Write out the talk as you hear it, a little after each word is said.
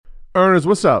Earners,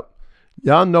 what's up?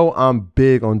 Y'all know I'm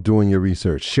big on doing your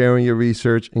research, sharing your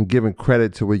research, and giving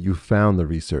credit to where you found the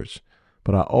research.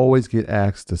 But I always get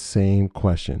asked the same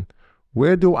question: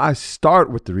 where do I start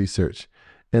with the research?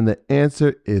 And the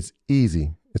answer is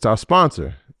easy. It's our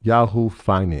sponsor, Yahoo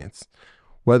Finance.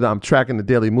 Whether I'm tracking the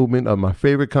daily movement of my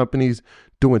favorite companies,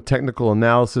 doing technical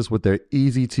analysis with their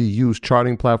easy to use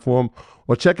charting platform,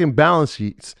 or checking balance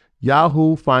sheets,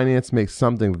 Yahoo Finance makes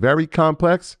something very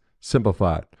complex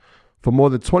simplified. For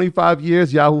more than 25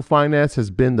 years, Yahoo Finance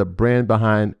has been the brand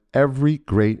behind every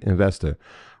great investor.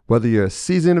 Whether you're a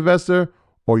seasoned investor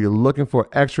or you're looking for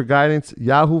extra guidance,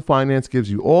 Yahoo Finance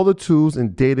gives you all the tools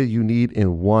and data you need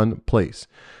in one place.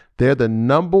 They're the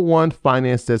 #1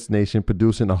 finance destination,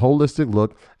 producing a holistic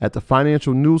look at the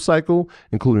financial news cycle,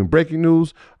 including breaking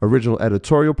news, original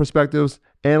editorial perspectives,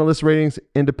 analyst ratings,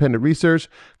 independent research,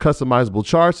 customizable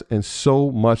charts, and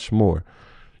so much more.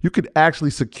 You could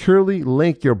actually securely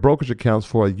link your brokerage accounts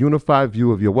for a unified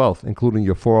view of your wealth, including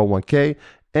your 401k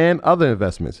and other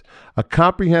investments. A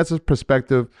comprehensive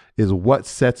perspective is what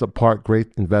sets apart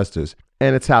great investors,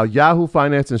 and it's how Yahoo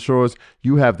Finance ensures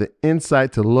you have the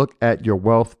insight to look at your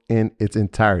wealth in its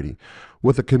entirety.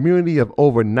 With a community of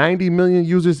over 90 million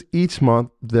users each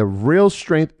month, the real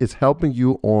strength is helping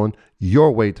you on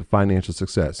your way to financial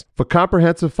success. For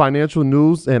comprehensive financial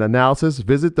news and analysis,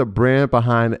 visit the brand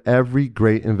behind every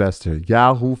great investor,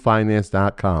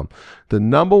 yahoofinance.com. The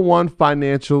 #1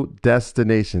 financial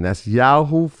destination. That's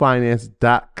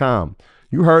yahoofinance.com.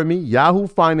 You heard me,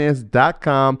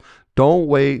 yahoofinance.com. Don't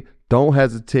wait, don't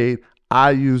hesitate.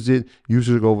 I use it. You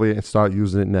should go over there and start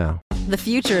using it now. The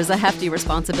future is a hefty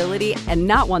responsibility and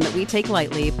not one that we take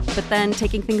lightly. But then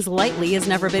taking things lightly has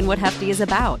never been what Hefty is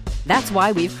about. That's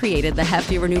why we've created the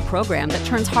Hefty Renew program that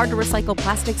turns hard to recycle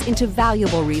plastics into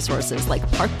valuable resources like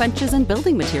park benches and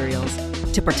building materials.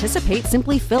 To participate,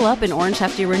 simply fill up an orange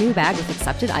Hefty Renew bag with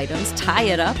accepted items, tie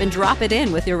it up, and drop it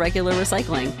in with your regular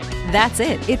recycling. That's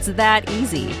it. It's that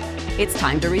easy. It's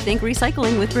time to rethink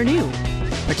recycling with Renew.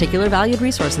 Particular valued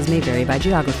resources may vary by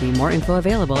geography. More info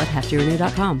available at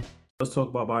heftyrenew.com. Let's talk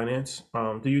about Binance.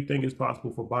 Do you think it's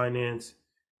possible for Binance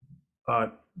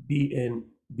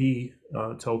BNB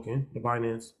token, the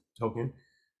Binance token,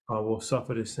 will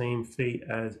suffer the same fate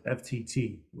as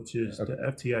FTT, which is the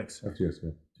FTX? FTX, yeah.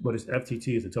 But it's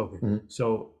FTT is a token. Mhm.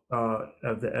 So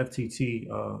of the FTT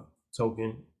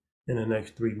token in the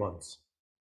next 3 months.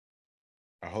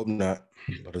 I hope not,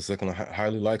 but it's looking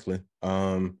highly likely.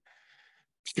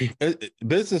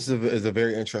 Business is a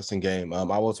very interesting game.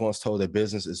 I was once told that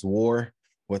business is war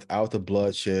without the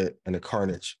bloodshed and the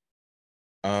carnage.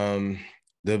 The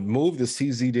move the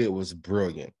CZ did was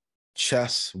brilliant.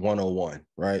 Chess 101,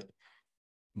 right?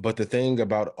 But the thing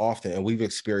about often, and we've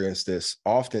experienced this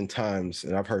oftentimes,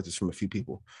 and I've heard this from a few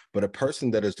people, but a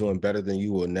person that is doing better than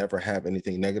you will never have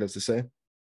anything negative to say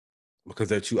because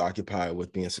they're too occupied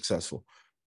with being successful.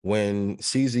 When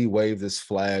CZ waved this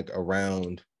flag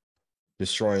around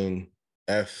destroying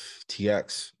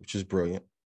FTX, which is brilliant,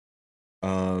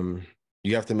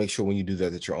 you have to make sure when you do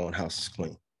that your own house is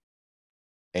clean.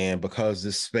 And because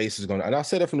this space is going to, and I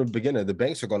said it from the beginning, the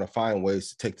banks are going to find ways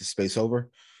to take the space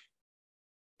over.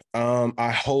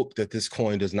 I hope that this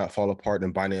coin does not fall apart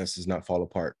and Binance does not fall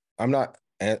apart. I'm not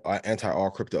anti all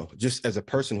crypto, just as a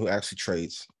person who actually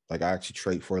trades, like I actually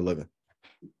trade for a living.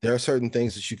 There are certain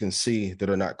things that you can see that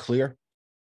are not clear.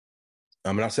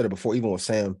 And I said it before, even with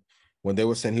Sam, when they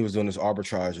were saying he was doing this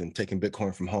arbitrage and taking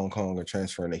Bitcoin from Hong Kong and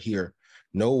transferring it here,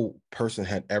 no person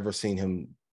had ever seen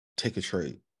him take a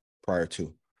trade prior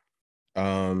to.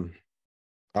 I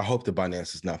hope the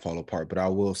Binance does not fall apart, but I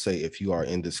will say if you are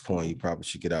in this coin, you probably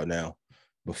should get out now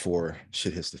before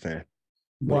shit hits the fan.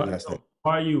 Why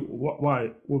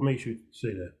what makes you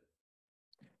say that?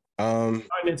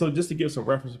 Binance, so just to give some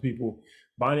reference to people,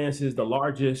 Binance is the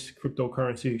largest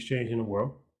cryptocurrency exchange in the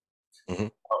world. Mm-hmm.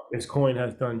 Its coin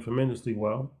has done tremendously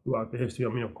well throughout the history. I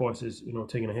mean, of course, it's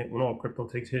taking a hit when all crypto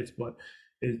takes hits, but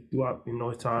throughout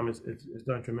its time, it's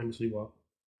done tremendously well.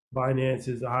 Binance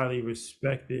is a highly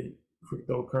respected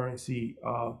cryptocurrency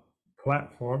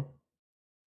platform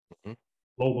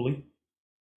globally,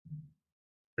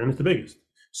 and it's the biggest.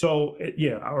 So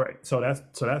yeah, all right. So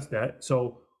that's that.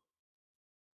 So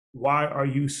why are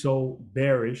you so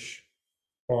bearish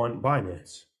on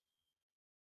Binance?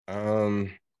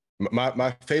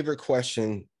 My favorite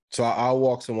question. So I'll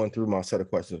walk someone through my set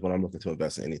of questions when I'm looking to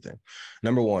invest in anything.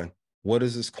 Number one, what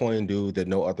does this coin do that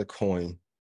no other coin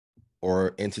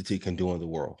or entity can do in the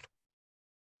world?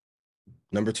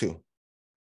 Number two,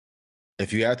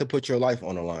 if you had to put your life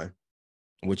on the line,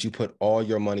 would you put all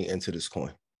your money into this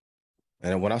coin?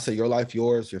 And when I say your life,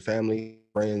 yours, your family,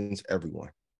 friends, everyone,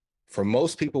 For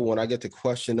most people, when I get to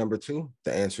question number 2,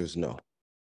 the answer is no.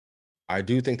 I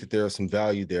do think that there is some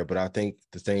value there, but I think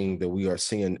the thing that we are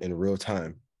seeing in real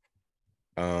time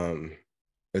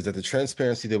is that the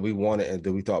transparency that we wanted and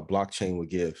that we thought blockchain would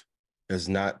give is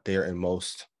not there in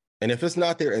most. And if it's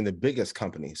not there in the biggest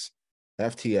companies,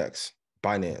 FTX,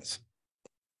 Binance,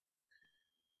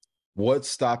 what's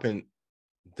stopping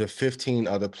the 15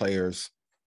 other players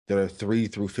that are 3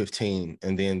 through 15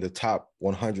 and then the top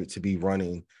 100 to be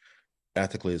running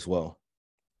ethically as well?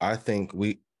 I think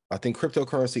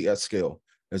cryptocurrency at scale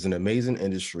is an amazing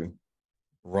industry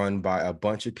run by a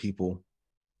bunch of people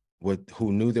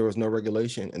who knew there was no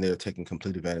regulation, and they're taking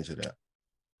complete advantage of that.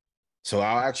 So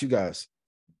I'll ask you guys,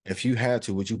 if you had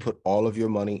to, would you put all of your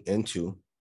money into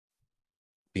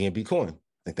BNB coin? I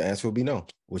think the answer would be no.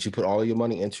 Would you put all of your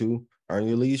money into Earn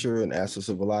Your Leisure and assets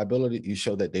of reliability? You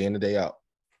show that day in and day out.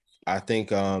 I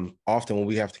think often when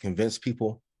we have to convince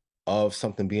people of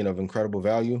something being of incredible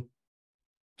value,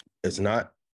 it's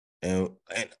not. And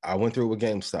I went through it with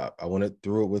GameStop. I went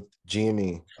through it with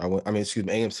GME.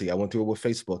 AMC. I went through it with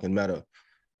Facebook and Meta.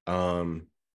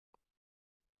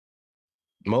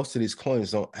 Most of these coins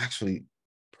don't actually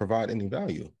provide any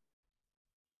value.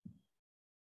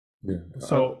 Yeah.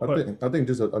 So I think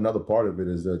just another part of it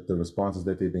is that the responses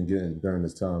that they've been getting during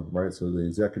this time, right? So the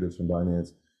executives from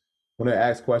Binance, when they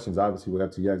ask questions, obviously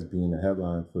with FTX being the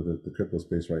headline for the crypto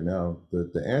space right now,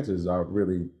 the answers are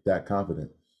really that confident.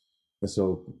 And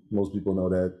so most people know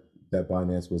that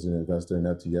Binance was an investor in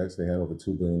FTX. They had over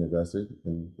 $2 billion invested,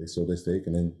 and they sold their stake.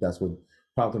 And then that's what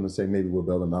prompted them to say, maybe we'll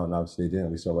bail them out. And obviously they didn't.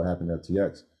 We saw what happened to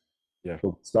FTX. Yeah. But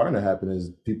what's starting to happen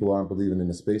is people aren't believing in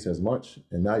the space as much.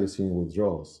 And now you're seeing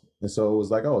withdrawals. And so it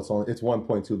was like, oh, it's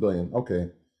 1.2 billion.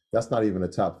 Okay. That's not even a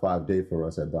top 5 day for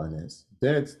us at Binance.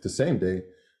 Then it's the same day, I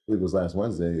believe it was last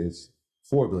Wednesday, it's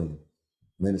 4 billion.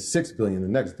 And then it's 6 billion the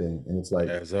next day. And it's like,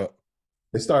 adds up.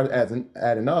 They started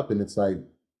adding up, and it's like,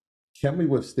 can we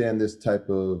withstand this type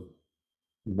of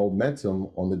momentum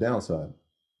on the downside?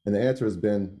 And the answer has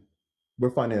been, we're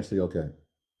financially okay.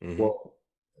 Mm-hmm. Well,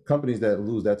 companies that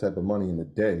lose that type of money in a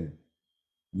day,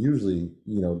 usually,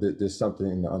 there's something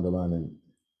in the underlying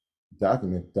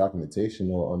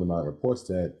documentation or underlying reports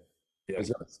that is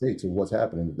up to state to what's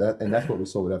happening. And that's what we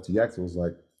saw with FTX. It was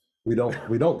like, we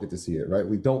don't get to see it, right?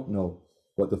 We don't know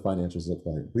what the financials look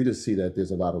like. We just see that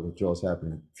there's a lot of withdrawals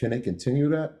happening. Can they continue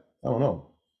that? I don't know.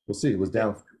 We'll see. It was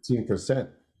down 15%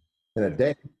 in a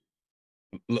day.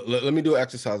 Let me do an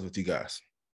exercise with you guys.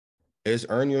 Is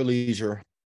Earn Your Leisure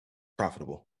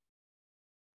profitable?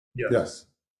 Yes.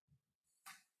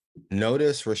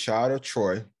 Notice Rashad or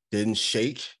Troy didn't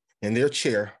shake in their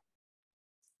chair.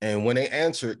 And when they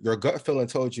answered, your gut feeling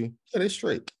told you, yeah, they're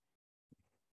straight.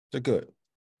 They're good.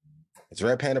 Is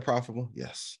Red Panda profitable?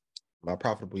 Yes. Am I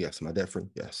profitable? Yes. Am I debt free?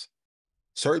 Yes.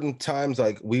 Certain times,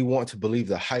 like, we want to believe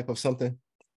the hype of something.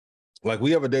 Like,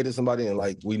 we ever dated somebody and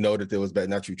like we know that there was bad.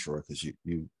 Not you, Troy, because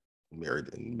you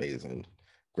married an amazing,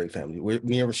 great family.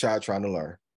 Me and Rashad trying to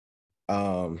learn.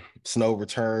 Snow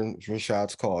return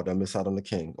Rashad's call. Don't miss out on the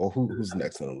king. Or who's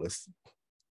next on the list?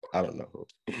 I don't know.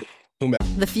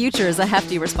 The future is a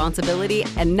hefty responsibility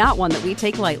and not one that we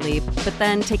take lightly. But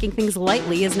then taking things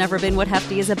lightly has never been what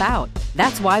Hefty is about.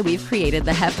 That's why we've created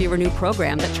the Hefty Renew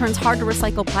program that turns hard to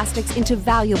recycle plastics into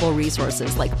valuable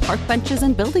resources like park benches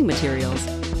and building materials.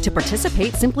 To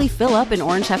participate, simply fill up an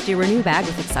orange Hefty Renew bag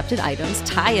with accepted items,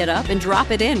 tie it up, and drop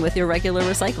it in with your regular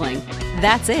recycling.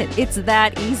 That's it. It's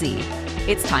that easy.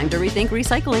 It's time to rethink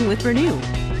recycling with Renew.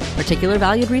 Particular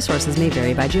valued resources may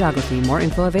vary by geography. More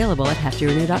info available at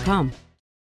heftyrenew.com.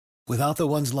 Without the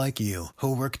ones like you,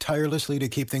 who work tirelessly to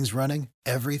keep things running,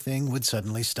 everything would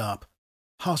suddenly stop.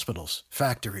 Hospitals,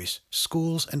 factories,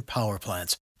 schools, and power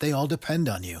plants, they all depend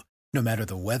on you. No matter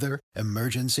the weather,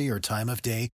 emergency, or time of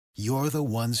day, you're the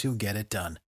ones who get it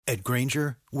done. At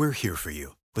Grainger, we're here for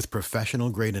you with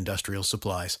professional-grade industrial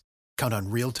supplies. Count on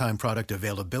real-time product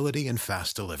availability and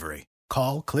fast delivery.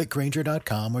 Call, click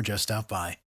Grainger.com, or just stop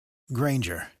by.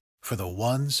 Grainger, for the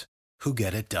ones who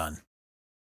get it done.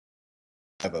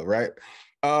 Right?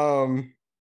 But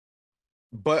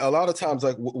a lot of times,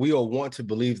 like, we'll want to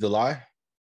believe the lie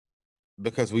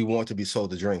because we want to be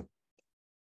sold the dream.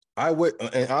 I would,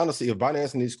 and honestly, if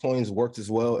Binance and these coins worked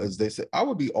as well as they said, I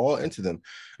would be all into them.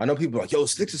 I know people are like, yo,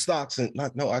 stick to stocks. And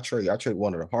no, I trade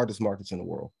one of the hardest markets in the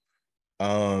world.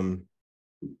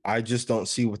 I just don't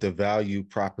see what the value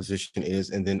proposition is.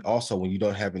 And then also, when you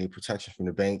don't have any protection from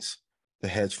the banks, the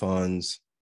hedge funds,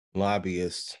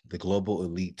 lobbyists, the global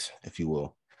elite, if you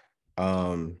will,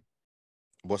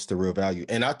 what's the real value?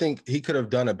 And I think he could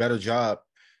have done a better job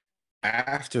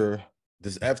after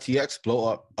this FTX blow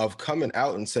up of coming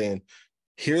out and saying,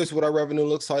 here's what our revenue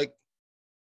looks like.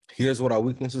 Here's what our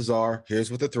weaknesses are.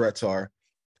 Here's what the threats are.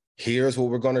 Here's what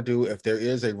we're going to do if there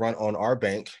is a run on our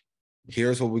bank.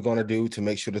 Here's what we're going to do to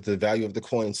make sure that the value of the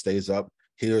coin stays up.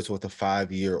 Here's what the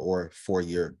 5-year or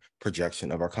 4-year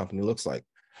projection of our company looks like.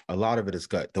 A lot of it is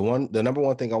gut. The number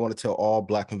one thing I want to tell all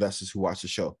Black investors who watch the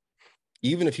show,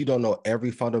 even if you don't know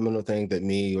every fundamental thing that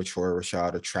me or Troy,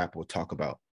 Rashad, or Trap will talk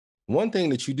about, one thing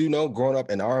that you do know growing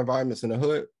up in our environments in the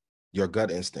hood, your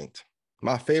gut instinct.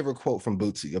 My favorite quote from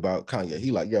Bootsy about Kanye, he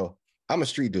like, yo, I'm a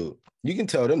street dude. You can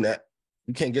tell them that.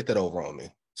 You can't get that over on me.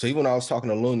 So even when I was talking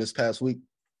to Loon this past week,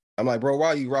 I'm like, bro,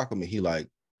 why you rocking me? He like,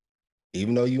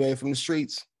 even though you ain't from the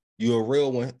streets, you're a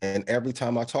real one. And every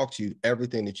time I talk to you,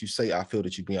 everything that you say, I feel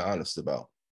that you're being honest about.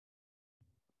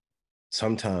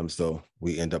 Sometimes, though,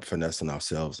 we end up finessing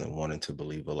ourselves and wanting to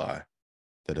believe a lie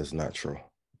that is not true.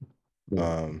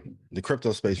 The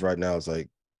crypto space right now is like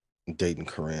dating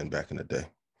Corinne back in the day.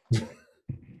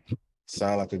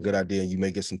 Sound like a good idea, and you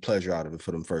may get some pleasure out of it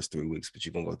for them first 3 weeks, but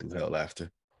you're gonna go through hell after.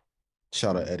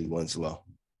 Shout out Eddie Winslow.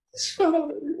 Shout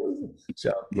out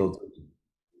Lil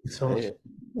So, Yeah.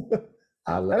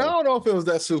 And I don't know if it was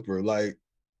that super. Like,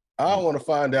 I don't want to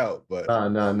find out, but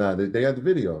Nah. They got the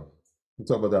video. We'll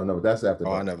talk about that. No, that's after.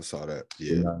 I never saw that.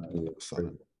 Yeah, Nah. saw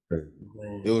that.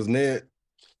 man. It was Ned.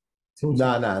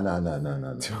 Nah.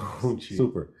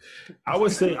 Super. I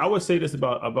would say this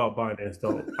about Binance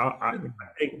though. I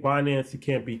think Binance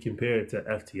can't be compared to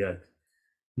FTX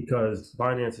because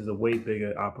Binance is a way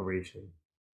bigger operation.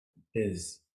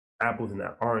 Is apples and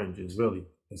oranges really.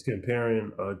 It's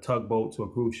comparing a tugboat to a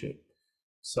cruise ship.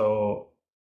 So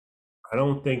I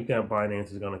don't think that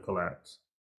Binance is going to collapse.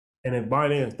 And if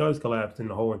Binance does collapse, then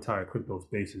the whole entire crypto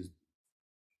space is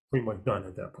pretty much done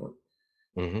at that point.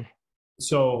 Mm-hmm.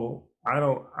 So I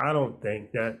don't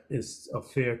think that it's a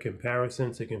fair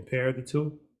comparison to compare the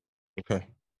two. Okay.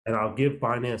 And I'll give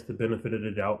Binance the benefit of the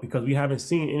doubt because we haven't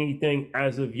seen anything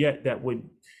as of yet that would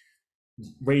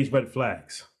raise red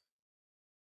flags.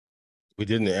 We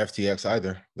didn't the FTX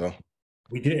either, though.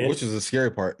 We didn't, Which is the scary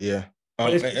part. Yeah.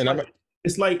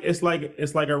 It's like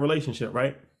a relationship,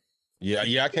 right?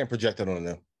 Yeah. I can't project it on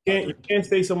them. You can't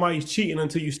say somebody's cheating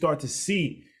until you start to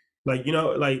see, like, you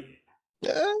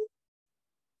Yeah.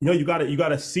 you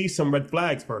gotta see some red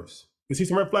flags first. You see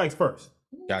some red flags first.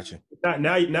 Gotcha.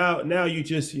 Now you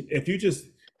just if you just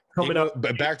coming up.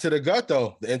 But back to the gut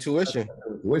though, the intuition.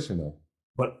 Intuition though.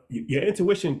 But your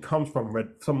intuition comes from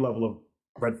some level of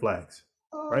red flags,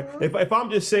 right? If I'm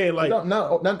just saying like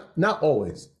not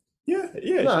always. Yeah.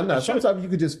 No. Sometimes you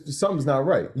could just something's not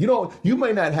right. You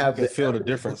may not have You feel the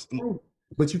difference,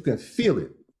 but you can feel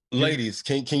it. Ladies,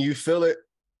 can you feel it?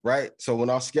 Right. So when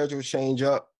our schedules change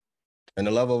up and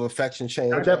the level of affection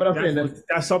change,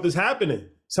 that something's happening.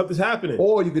 Something's happening.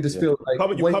 Or you could just feel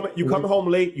like you coming home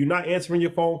late. You're not answering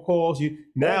your phone calls. These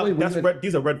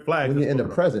are red flags. When you're in the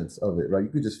presence of it, right? You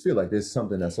could just feel like there's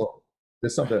something that's off.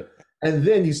 There's something, and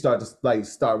then you start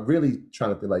really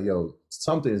trying to feel like, yo,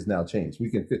 something has now changed.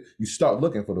 You start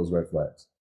looking for those red flags.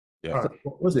 Yeah. All right,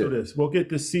 let's do this. We'll get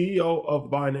the CEO of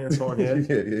Binance on here.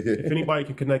 Yeah. If anybody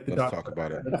can connect the dots, talk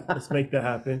about it. Let's make that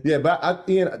happen. Yeah, but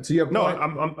Ian, to your point, no,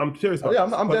 I'm serious. Yeah,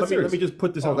 I'm dead serious. Let me just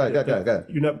put this out there. Go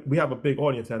ahead. We have a big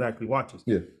audience that actually watches.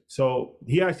 Yeah. So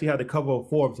he actually had the cover of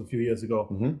Forbes a few years ago.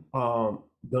 Mm-hmm.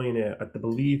 Billionaire. I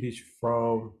believe he's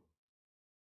from.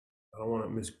 I don't want to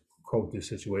misquote this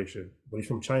situation, but he's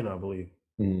from China, I believe,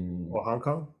 or Hong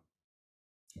Kong.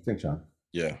 I think China.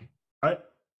 Yeah.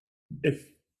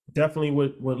 Definitely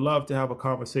would love to have a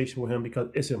conversation with him because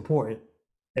it's important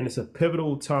and it's a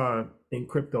pivotal time in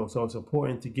crypto. So it's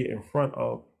important to get in front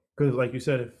of, because like you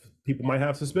said, if people might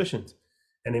have suspicions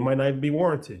and they might not even be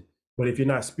warranted. But if you're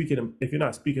not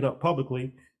speaking up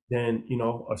publicly, then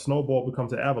a snowball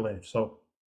becomes an avalanche. So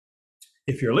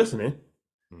if you're listening,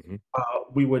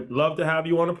 we would love to have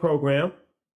you on the program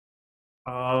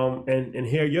and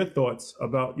hear your thoughts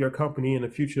about your company and the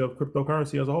future of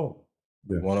cryptocurrency as a whole.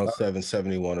 Yeah.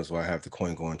 107.71 is where I have the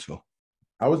coin going to.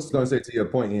 I was just going to say to your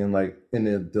point, Ian, like in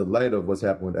the light of what's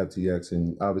happened with FTX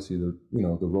and obviously the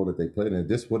role that they played in it,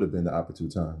 this would have been the opportune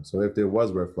time. So if there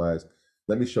was red flags,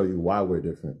 let me show you why we're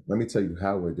different. Let me tell you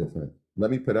how we're different.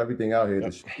 Let me put everything out here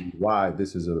to show you why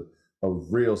this is a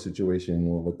real situation.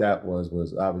 What that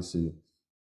was obviously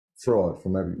fraud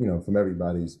from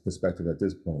everybody's perspective at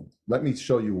this point. Let me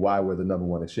show you why we're the number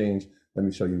one exchange. Let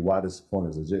me show you why this point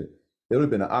is legit. It would have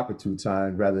been an opportune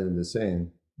time rather than just saying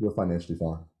we're financially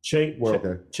fine.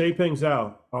 Changpeng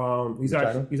Zhao.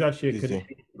 He's actually a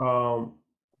Canadian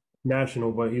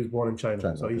national, but he was born in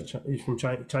China. So he's from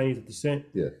Chinese descent.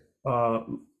 Yeah.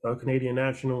 A Canadian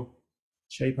national.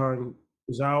 Changpeng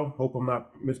Zhao. Hope I'm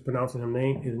not mispronouncing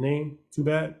his name. Too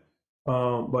bad.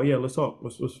 But yeah, let's talk.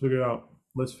 Let's figure out.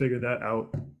 Let's figure that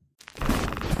out.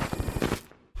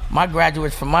 My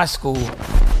graduates from my school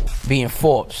being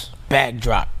Forbes, bag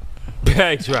drop.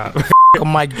 Bag drop. A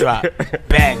mic drop.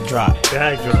 Bag drop.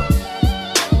 Bag drop.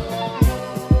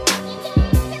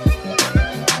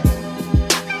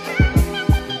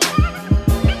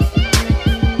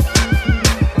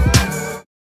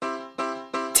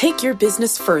 Take your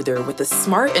business further with the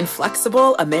smart and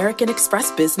flexible American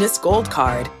Express Business Gold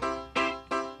Card.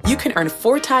 You can earn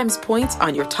 4 times points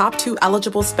on your top 2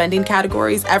 eligible spending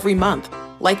categories every month,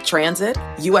 like transit,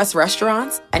 U.S.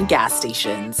 restaurants, and gas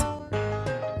stations.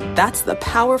 That's the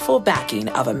powerful backing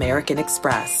of American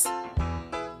Express.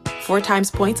 4 times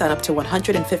points on up to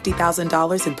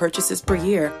 $150,000 in purchases per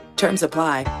year. Terms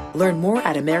apply. Learn more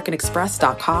at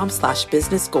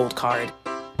americanexpress.com/businessgoldcard.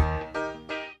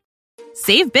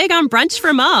 Save big on brunch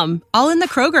for mom, all in the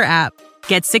Kroger app.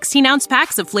 Get 16-ounce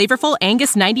packs of flavorful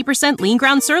Angus 90% lean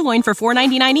ground sirloin for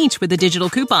 $4.99 each with a digital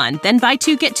coupon. Then buy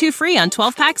 2, get 2 free on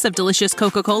 12 packs of delicious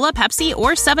Coca-Cola, Pepsi,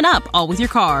 or 7-Up, all with your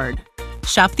card.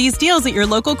 Shop these deals at your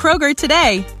local Kroger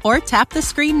today, or tap the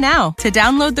screen now to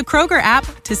download the Kroger app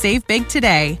to save big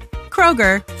today.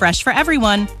 Kroger, fresh for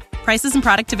everyone. Prices and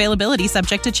product availability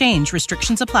subject to change.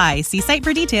 Restrictions apply. See site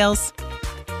for details.